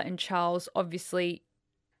Carla and Charles obviously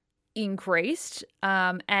increased,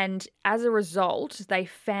 and as a result, they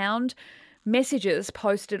found messages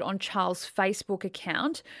posted on Charles' Facebook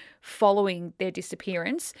account following their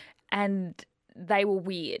disappearance, and they were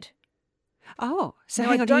weird. Oh. So Now,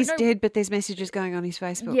 I hang on, don't he's know- dead, but there's messages going on his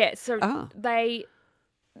Facebook. Yeah, so Oh.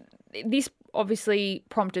 this obviously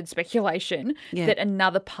prompted speculation Yeah. that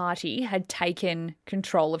another party had taken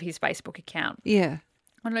control of his Facebook account. Yeah.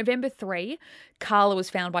 On November 3, Carla was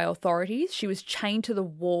found by authorities. She was chained to the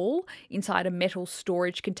wall inside a metal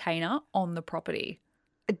storage container on the property.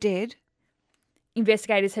 Dead?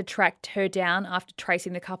 Investigators had tracked her down after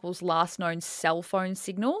tracing the couple's last known cell phone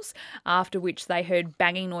signals, after which they heard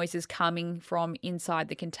banging noises coming from inside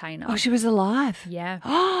the container. Oh, she was alive.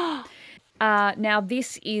 Yeah. Now,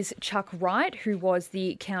 this is Chuck Wright, who was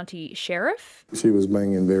the county sheriff. She was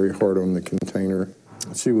banging very hard on the container.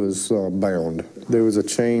 She was bound. There was a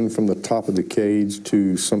chain from the top of the cage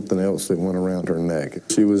to something else that went around her neck.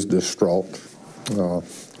 She was distraught,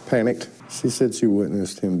 panicked. She said she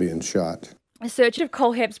witnessed him being shot. A search of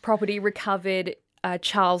Kohlhepp's property recovered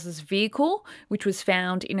Charles's vehicle, which was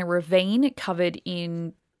found in a ravine covered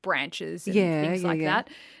in branches and things like that.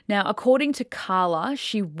 Now, according to Carla,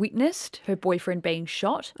 she witnessed her boyfriend being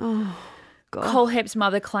shot. Oh, God. Kohlhepp's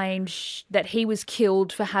mother claimed that he was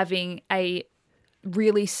killed for having a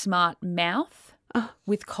really smart mouth,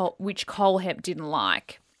 which Kohlhepp didn't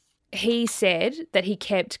like. He said that he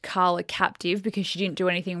kept Carla captive because she didn't do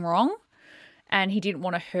anything wrong and he didn't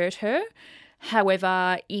want to hurt her.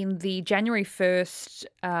 However, in the January 1st,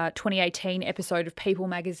 2018 episode of People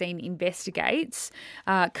Magazine Investigates,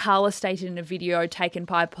 Carla stated in a video taken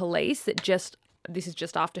by police that this is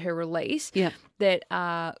just after her release, that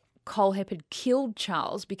Kohlhepp had killed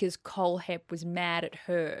Charles because Kohlhepp was mad at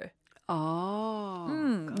her. Oh.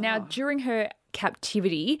 Now, during her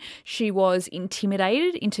captivity, she was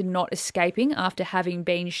intimidated into not escaping after having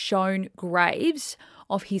been shown graves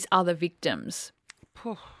of his other victims.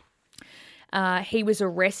 He was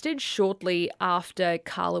arrested shortly after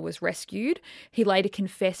Carla was rescued. He later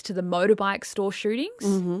confessed to the motorbike store shootings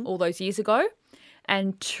all those years ago,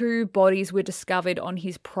 and 2 bodies were discovered on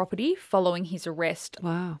his property following his arrest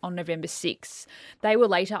Wow. on November 6th. They were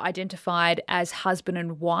later identified as husband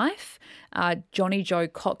and wife, Johnny Joe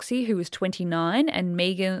Coxey, who was 29, and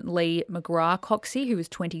Megan Lee McGrath Coxey, who was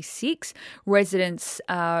 26, residents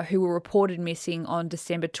who were reported missing on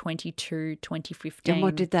December 22, 2015. And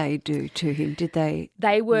what did they do to him? Did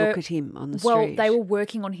they were look at him on the street? Well, they were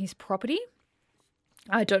working on his property.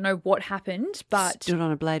 I don't know what happened, but stood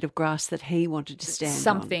on a blade of grass that he wanted to stand on.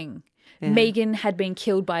 something. Megan had been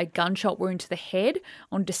killed by a gunshot wound to the head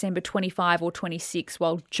on December 25 or 26,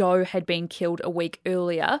 while Joe had been killed a week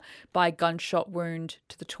earlier by a gunshot wound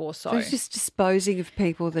to the torso. So he's just disposing of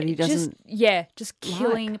people that he doesn't. Just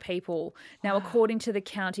killing people. Now, according to the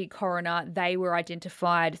county coroner, they were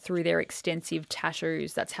identified through their extensive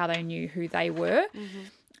tattoos. That's how they knew who they were.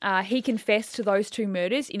 He confessed to those 2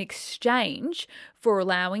 murders in exchange for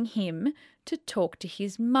allowing him to talk to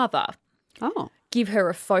his mother. Oh. Give her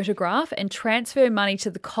a photograph and transfer money to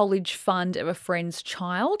the college fund of a friend's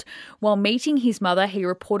child. While meeting his mother, he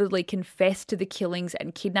reportedly confessed to the killings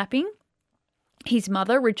and kidnapping. His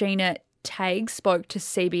mother, Regina Tague, spoke to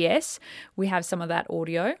CBS. We have some of that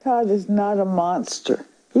audio. Todd is not a monster.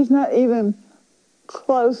 He's not even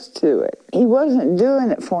close to it. He wasn't doing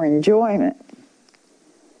it for enjoyment.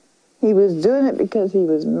 He was doing it because he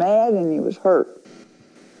was mad and he was hurt.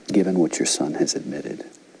 Given what your son has admitted,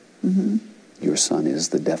 your son is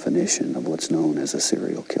the definition of what's known as a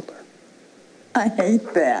serial killer. I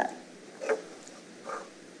hate that.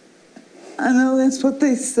 I know that's what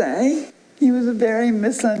they say. He was very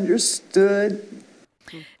misunderstood.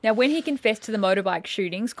 Now, when he confessed to the motorbike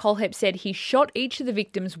shootings, Kohlhepp said he shot each of the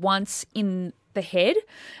victims once in the head,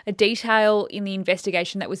 a detail in the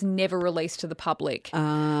investigation that was never released to the public.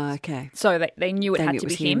 Okay. So they knew it had to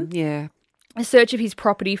be him. Yeah. A search of his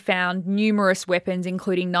property found numerous weapons,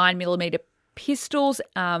 including 9mm pistols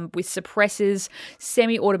with suppressors,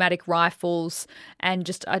 semi-automatic rifles, and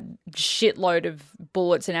just a shitload of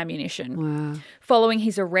bullets and ammunition. Wow. Following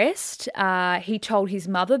his arrest, he told his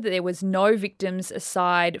mother that there was no victims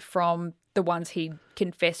aside from the ones he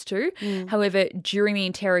confessed to. However, during the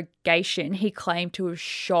interrogation, he claimed to have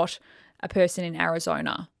shot a person in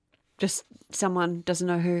Arizona. Just someone doesn't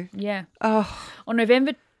know who. Yeah. Oh. On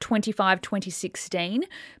November 25, 2016,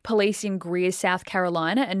 police in Greer, South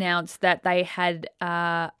Carolina, announced that they have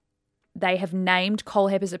named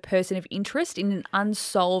Kohlhepp as a person of interest in an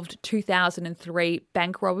unsolved 2003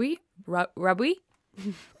 bank robbery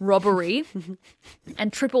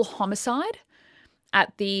and triple homicide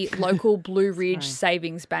at the local Blue Ridge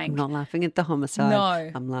Savings Bank. I'm not laughing at the homicide.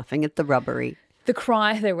 No. I'm laughing at the robbery. The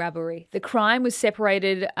crime was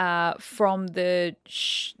separated from the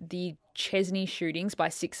Chesney shootings by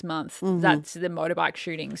 6 months. That's the motorbike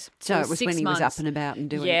shootings. So it was 6 when he was months. up and about and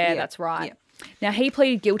doing it. Yeah, that's right. Yeah. Now, he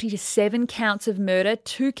pleaded guilty to 7 counts of murder,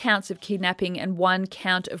 2 counts of kidnapping, and 1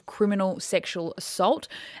 count of criminal sexual assault,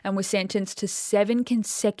 and was sentenced to 7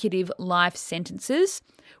 consecutive life sentences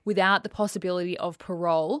without the possibility of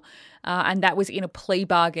parole. And that was in a plea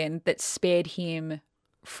bargain that spared him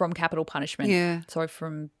from capital punishment. Yeah. So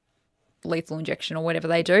from lethal injection or whatever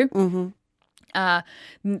they do.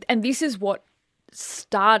 And this is what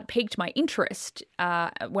piqued my interest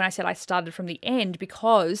when I said I started from the end,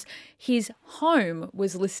 because his home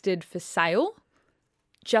was listed for sale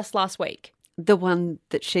just last week. The one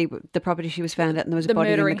that the property she was found at, and there was a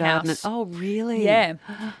body in the murdering garden. house. Oh, really? Yeah.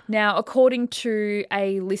 Now, according to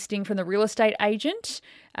a listing from the real estate agent,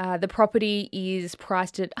 the property is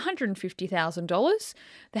priced at $150,000.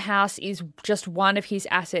 The house is just one of his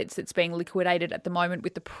assets that's being liquidated at the moment,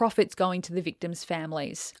 with the profits going to the victims'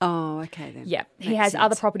 families. Oh, okay then. Yeah. He Makes has sense.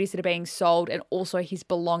 other properties that are being sold, and also his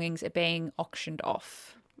belongings are being auctioned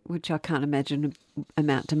off. Which I can't imagine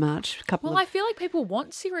amount to much. Well, I feel like people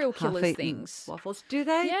want serial killers half-eaten things. waffles. Do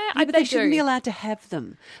they? Yeah, but they they shouldn't do. be allowed to have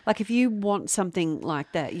them. Like, if you want something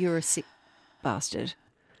like that, you're a sick bastard.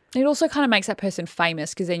 It also kind of makes that person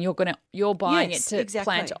famous, because then you're buying Yes, it to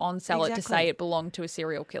exactly. plan to on-sell it to Exactly. say it belonged to a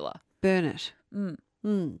serial killer. Burn it.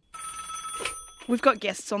 We've got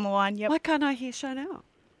guests on the line. Yep. Why can't I hear Chanel?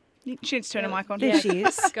 She needs to turn her mic on. There she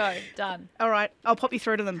is. Go, done. All right. I'll pop you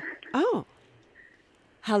through to them. Oh.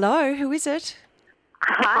 Hello, who is it?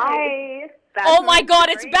 Hi. Oh my God,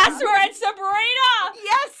 it's Basma and Sabrina!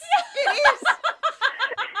 Yes, it is.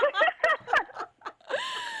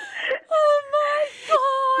 Oh my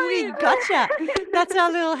God! We gotcha. That's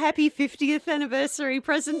our little happy 50th anniversary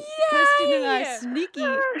present. Kirsten and I sneaky.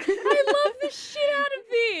 I love the shit out of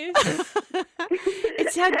this.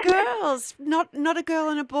 It's our girls, not a girl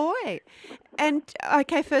and a boy. And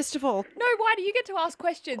okay, first of all, No, why do you get to ask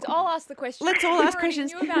questions? I'll ask the questions. let's all You ask already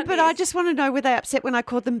questions. knew about But I this. just want to know, were they upset when I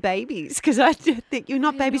called them babies? Because I think you're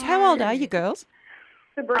not babies. How old are you girls?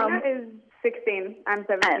 Sabrina is 16. I'm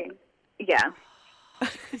 17. Yeah.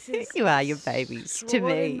 You are your babies to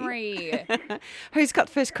me. Extraordinary. Who's got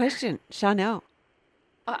first question? Chanel.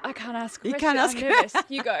 I can't ask You questions. can't ask I'm nervous.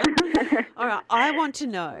 You go. All right. I want to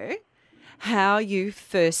know how you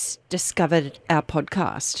first discovered our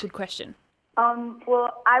podcast. Good question.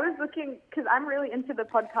 Well, I was looking, because I'm really into the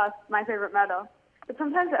podcast My Favorite Murder, but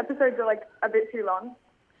sometimes the episodes are like a bit too long.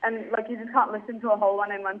 and like you just can't listen to a whole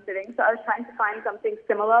one in one sitting. So I was trying to find something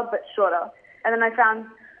similar but shorter. And then I found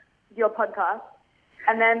your podcast,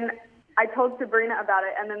 and then I told Sabrina about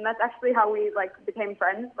it, and then that's actually how we like became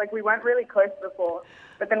friends. Like we weren't really close before,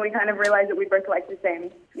 but then we kind of realized that we both liked the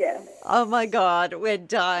same. Yeah. Oh my God, we're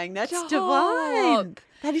dying. That's divine.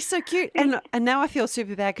 That is so cute. And now I feel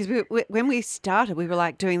super bad because when we started, we were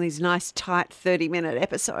like doing these nice, tight 30-minute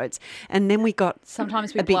episodes. And then we got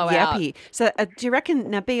Sometimes we a bit blow out. yappy. So do you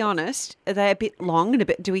reckon, now be honest, are they a bit long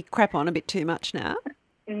and do we crap on a bit too much now?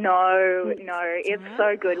 No, it's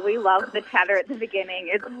so good. We love the chatter at the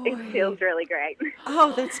beginning. It feels really great.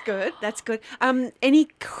 Oh, that's good. That's good. Any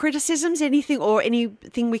criticisms, anything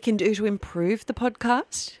we can do to improve the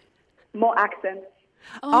podcast? More accents.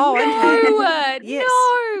 Oh, okay. No, Yes.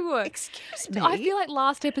 no. Excuse me. I feel like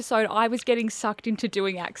last episode I was getting sucked into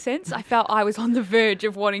doing accents. I felt I was on the verge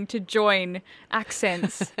of wanting to join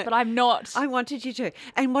accents, but I'm not. I wanted you to.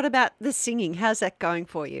 And what about the singing? How's that going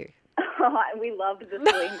for you? We loved the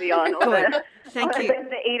Celine Dion. Good. Thank you.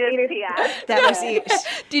 The Edith Piaf. That was it.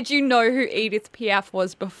 Did you know who Edith Piaf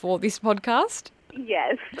was before this podcast?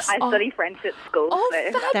 Yes, I study French at school. Oh,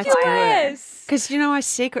 so That's great. fabulous. Because, I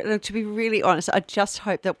secretly, to be really honest, I just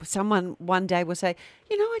hope that someone one day will say,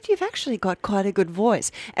 you know what, you've actually got quite a good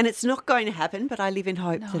voice. And it's not going to happen, but I live in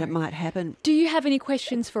hope that it might happen. Do you have any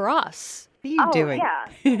questions for us? What are you doing?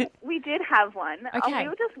 Yeah, we did have one. Okay. We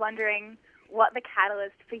were just wondering what the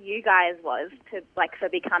catalyst for you guys was for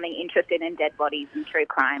becoming interested in dead bodies and true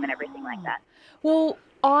crime and everything like that. Well,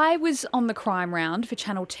 I was on the Crime Round for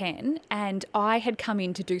Channel 10 and I had come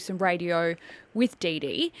in to do some radio with Dee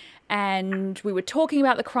Dee and we were talking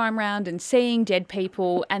about the Crime Round and seeing dead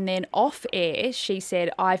people, and then off air she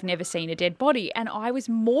said, I've never seen a dead body, and I was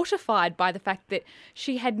mortified by the fact that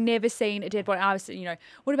she had never seen a dead body. I was,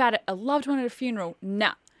 what about a loved one at a funeral?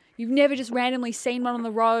 Nah. You've never just randomly seen one on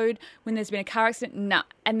the road when there's been a car accident? Nah.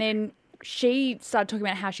 And then she started talking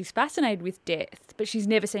about how she's fascinated with death, but she's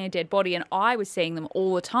never seen a dead body, and I was seeing them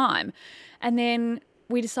all the time. And then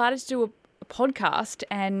we decided to do a podcast,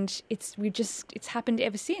 and it's happened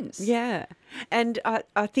ever since. Yeah. And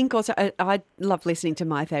I think also I love listening to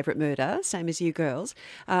My Favourite Murder, same as you girls.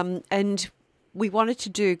 And we wanted to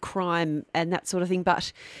do crime and that sort of thing,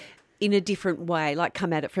 but in a different way, like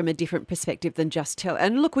come at it from a different perspective than just tell.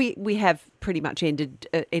 And look, we have pretty much ended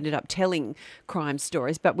up telling crime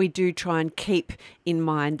stories, but we do try and keep in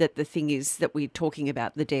mind that the thing is that we're talking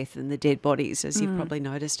about the death and the dead bodies, as you've probably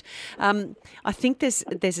noticed. I think there's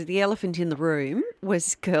the elephant in the room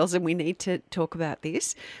was, girls, and we need to talk about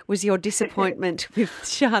this, was your disappointment with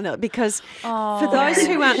Shana, because for those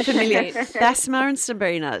who aren't familiar, Basma and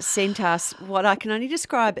Sabrina sent us what I can only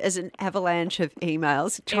describe as an avalanche of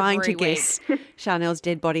emails trying to guess Chanel's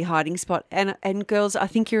dead body hiding spot. And girls, I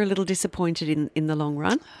think you're a little disappointed in the long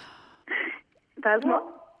run. That's not.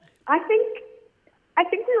 I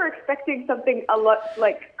think we were expecting something a lot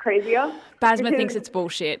crazier. Basma thinks it's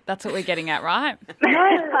bullshit. That's what we're getting at, right?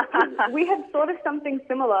 No, we had thought of something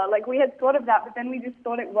similar. We had thought of that, but then we just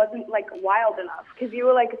thought it wasn't wild enough, because you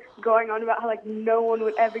were going on about how no one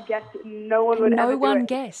would ever guess it, no one would ever do it.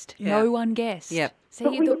 Guessed. Yeah. No one guessed. Yep. See,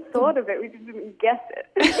 But we thought of it, we just didn't guess it.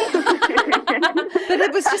 But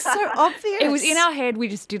it was just so obvious. It was in our head, we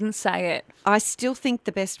just didn't say it. I still think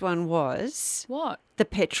the best one was What? the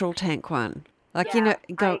petrol tank one. I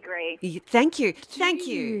agree. Thank you.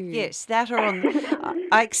 Yes, that or on.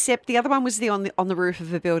 I accept the other one was on the roof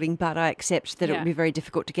of a building, but I accept that it would be very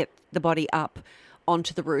difficult to get the body up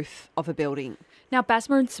onto the roof of a building. Now,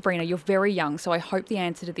 Basma and Sabrina, you're very young, so I hope the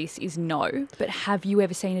answer to this is no. But have you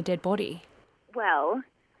ever seen a dead body? Well,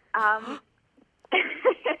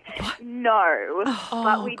 no.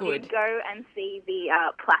 But we good. did go and see the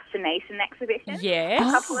Plastination exhibition Yes.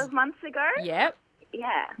 a couple of months ago. Yep.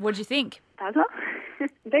 Yeah. What do you think? Basma?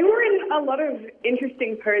 They were in a lot of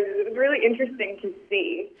interesting poses. It was really interesting to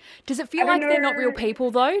see. Does it feel like they're not real people,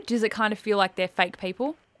 though? Does it kind of feel like they're fake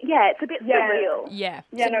people? Yeah, it's a bit surreal. Yeah.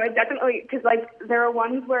 Yeah, no, it definitely, because there are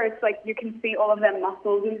ones where it's you can see all of their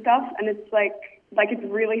muscles and stuff, and it's it's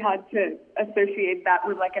really hard to associate that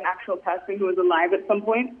with an actual person who was alive at some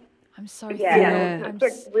point. I'm so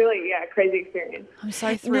It's really crazy experience. I'm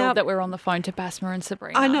so thrilled that we're on the phone to Basma and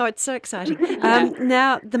Sabrina. I know, it's so exciting.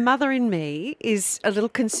 Now, the mother in me is a little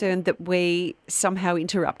concerned that we somehow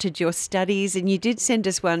interrupted your studies, and you did send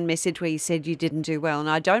us one message where you said you didn't do well, and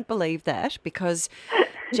I don't believe that, because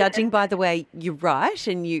judging by the way you write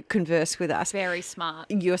and you converse with us, Very smart.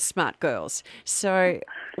 you're smart girls. So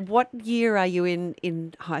what year are you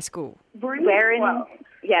in high school? We're in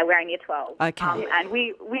Yeah, we're in year 12. Okay. And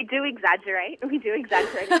we do exaggerate. We do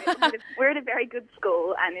exaggerate a bit. We're at a very good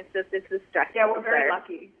school, and it's a stressful. Yeah, we're very so,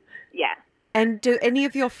 lucky. Yeah. And do any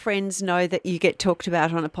of your friends know that you get talked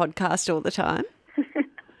about on a podcast all the time?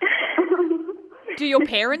 Do your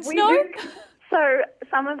parents know? So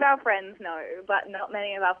some of our friends know, but not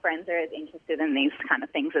many of our friends are as interested in these kind of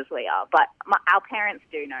things as we are. But our parents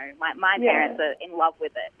do know. My parents are in love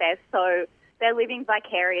with it. They're living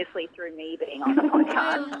vicariously through me being on the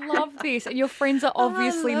podcast. I love this. And your friends are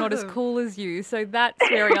obviously not as cool as you, so that's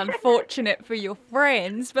very unfortunate for your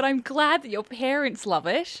friends, but I'm glad that your parents love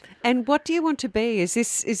it. And what do you want to be? Is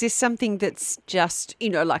this something that's just,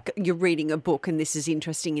 like you're reading a book and this is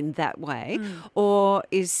interesting in that way? Or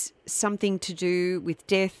is something to do with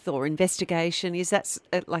death or investigation? Is that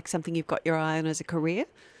like something you've got your eye on as a career?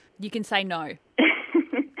 You can say no.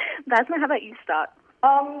 Basma, how about you start?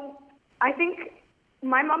 I think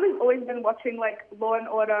my mum has always been watching like Law and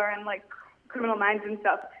Order and like Criminal Minds and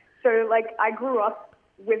stuff. So like I grew up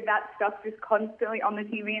with that stuff just constantly on the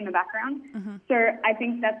TV in the background. So I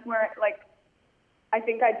think that's where I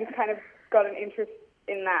think I just kind of got an interest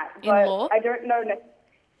in that. But in law? I don't know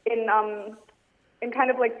in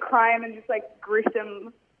kind of like crime and just like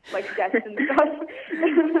gruesome like deaths and stuff.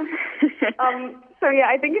 So yeah,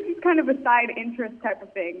 I think it's just kind of a side interest type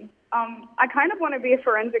of thing. I kind of want to be a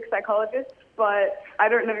forensic psychologist, but I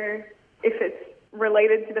don't know if it's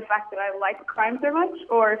related to the fact that I like crime so much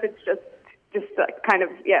or if it's just kind of,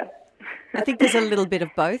 yeah. I think there's a little bit of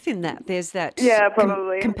both in that. There's that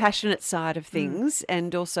probably. Compassionate side of things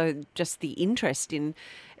and also just the interest in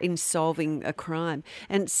solving a crime.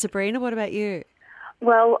 And Sabrina, what about you?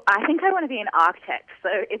 Well, I think I want to be an architect, so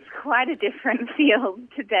it's quite a different field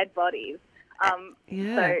to dead bodies. So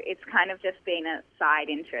it's kind of just been a side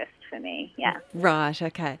interest for me, yeah. Right,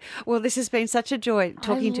 okay. Well, this has been such a joy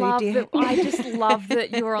talking to you, dear. I just love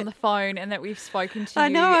that you're on the phone and that we've spoken to you. I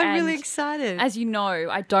know, I'm and really excited. As you know,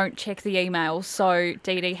 I don't check the emails, so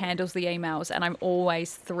Dee Dee handles the emails and I'm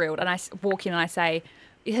always thrilled. And I walk in and I say,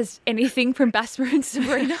 has anything from Basma and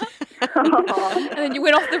Sabrina? And then you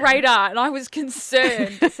went off the radar and I was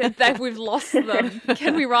concerned. I said that we've lost them.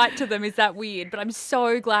 Can we write to them? Is that weird? But I'm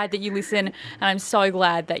so glad that you listen and I'm so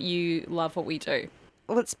glad that you love what we do.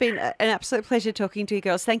 Well, it's been an absolute pleasure talking to you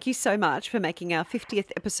girls. Thank you so much for making our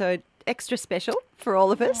 50th episode extra special for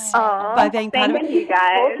all of us by being part of it. Thank you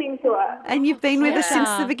guys. And you've been with us since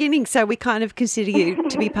the beginning, so we kind of consider you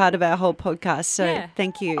to be part of our whole podcast. So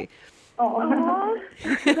thank you.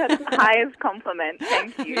 That's the highest compliment.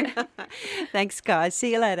 Thank you. Thanks, guys.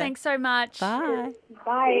 See you later. Thanks so much. Bye.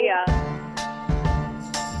 Bye.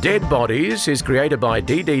 Dead Bodies is created by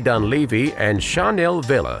Dee Dee Dunleavy and Chanel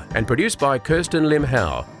Vella and produced by Kirsten Lim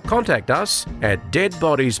Howe. Contact us at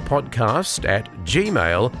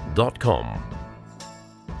deadbodiespodcast@gmail.com.